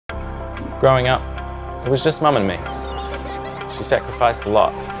Growing up, it was just Mum and me. She sacrificed a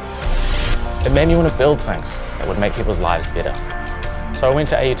lot. It made me want to build things that would make people's lives better. So I went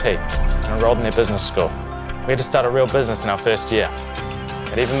to AUT and enrolled in their business school. We had to start a real business in our first year.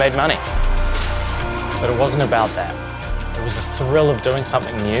 It even made money. But it wasn't about that. It was the thrill of doing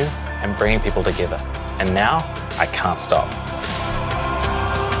something new and bringing people together. And now, I can't stop.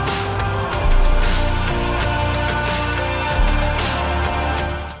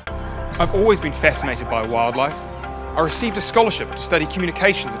 I've always been fascinated by wildlife. I received a scholarship to study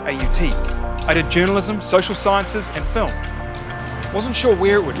communications at AUT. I did journalism, social sciences and film. Wasn't sure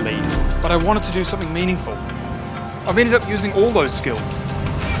where it would lead, but I wanted to do something meaningful. I've ended up using all those skills.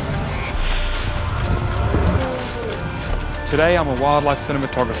 Today I'm a wildlife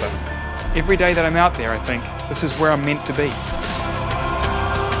cinematographer. Every day that I'm out there, I think, this is where I'm meant to be.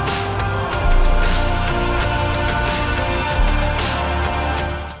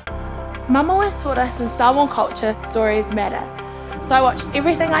 Mum always taught us in Samoan culture stories matter, so I watched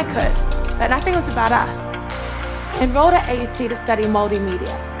everything I could, but nothing was about us. Enrolled at AUT to study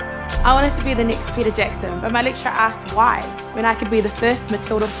multimedia. I wanted to be the next Peter Jackson, but my lecturer asked why, when I could be the first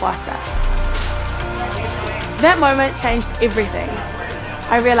Matilda Puasa. That moment changed everything.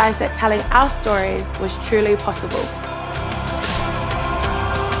 I realised that telling our stories was truly possible.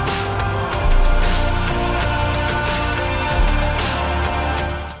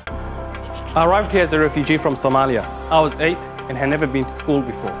 I arrived here as a refugee from Somalia. I was 8 and had never been to school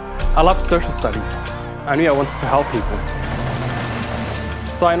before. I loved social studies. I knew I wanted to help people.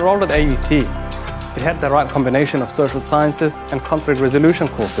 So I enrolled at AUT. It had the right combination of social sciences and conflict resolution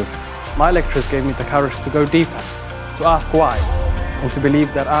courses. My lecturers gave me the courage to go deeper, to ask why, and to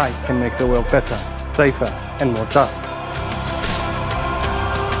believe that I can make the world better, safer, and more just.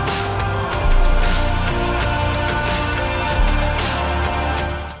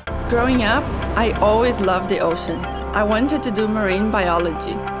 Growing up, I always loved the ocean. I wanted to do marine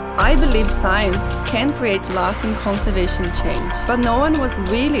biology. I believe science can create lasting conservation change, but no one was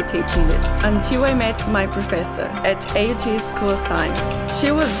really teaching this until I met my professor at AUT School of Science.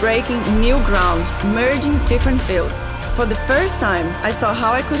 She was breaking new ground, merging different fields. For the first time, I saw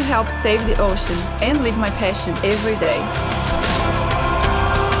how I could help save the ocean and live my passion every day.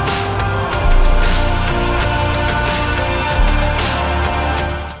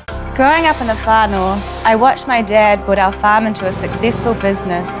 Growing up in the far north, I watched my dad put our farm into a successful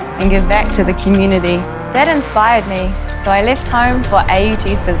business and give back to the community. That inspired me, so I left home for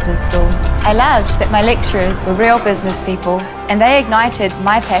AUT's business school. I loved that my lecturers were real business people, and they ignited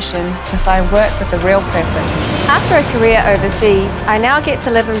my passion to find work with a real purpose. After a career overseas, I now get to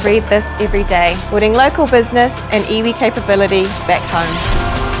live and breathe this every day, building local business and iwi capability back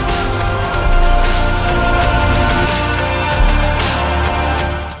home.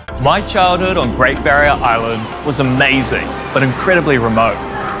 My childhood on Great Barrier Island was amazing, but incredibly remote.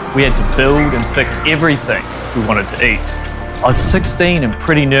 We had to build and fix everything if we wanted to eat. I was 16 and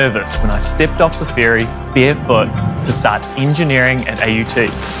pretty nervous when I stepped off the ferry, barefoot, to start engineering at AUT.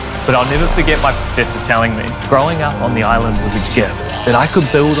 But I'll never forget my professor telling me growing up on the island was a gift that I could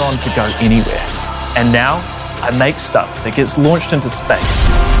build on to go anywhere. And now, I make stuff that gets launched into space.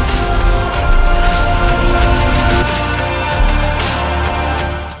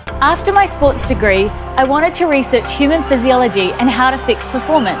 After my sports degree, I wanted to research human physiology and how to fix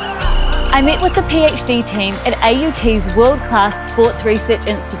performance. I met with the PhD team at AUT's world-class Sports Research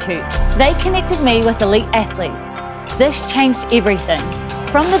Institute. They connected me with elite athletes. This changed everything.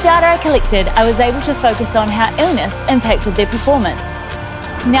 From the data I collected, I was able to focus on how illness impacted their performance.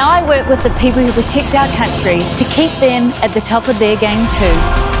 Now I work with the people who protect our country to keep them at the top of their game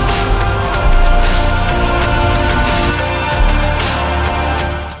too.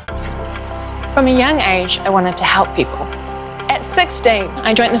 From a young age, I wanted to help people. At 16,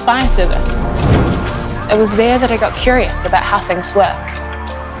 I joined the fire service. It was there that I got curious about how things work.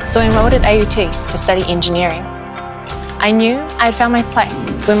 So I enrolled at AUT to study engineering. I knew I had found my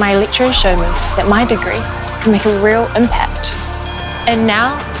place when my lecturers showed me that my degree could make a real impact. And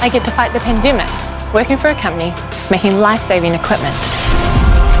now I get to fight the pandemic, working for a company making life-saving equipment.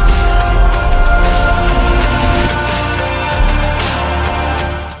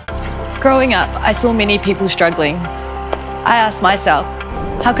 Growing up, I saw many people struggling. I asked myself,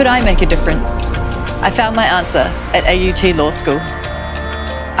 how could I make a difference? I found my answer at AUT Law School.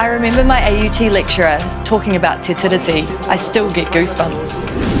 I remember my AUT lecturer talking about te tiriti. I still get goosebumps.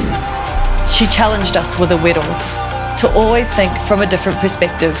 She challenged us with a whittle to always think from a different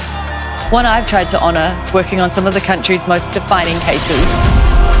perspective. One I've tried to honour, working on some of the country's most defining cases.